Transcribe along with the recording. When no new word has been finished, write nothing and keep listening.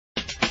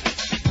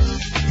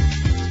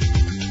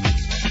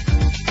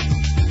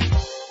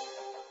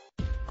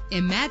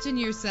Imagine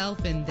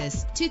yourself in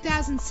this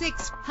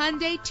 2006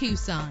 Hyundai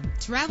Tucson.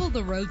 Travel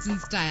the roads in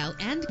style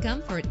and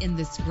comfort in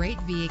this great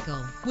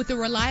vehicle with a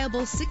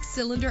reliable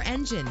 6-cylinder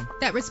engine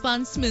that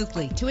responds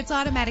smoothly to its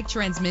automatic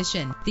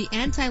transmission. The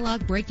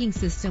anti-lock braking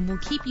system will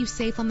keep you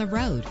safe on the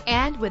road.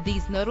 And with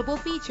these notable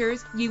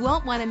features, you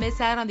won't want to miss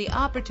out on the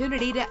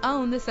opportunity to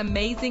own this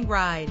amazing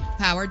ride.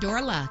 Power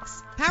door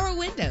locks, power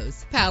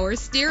windows, power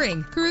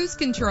steering, cruise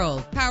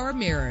control, power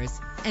mirrors,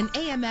 an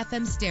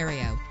AM/FM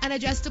stereo, an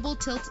adjustable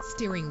tilt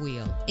steering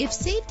wheel. If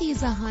safety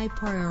is a high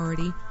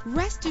priority,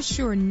 rest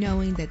assured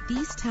knowing that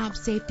these top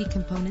safety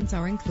components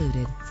are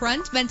included: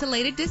 front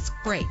ventilated disc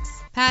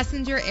brakes,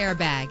 passenger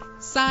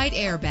airbag, side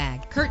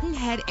airbag, curtain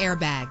head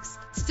airbags,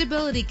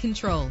 stability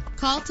control.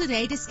 Call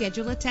today to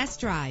schedule a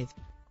test drive.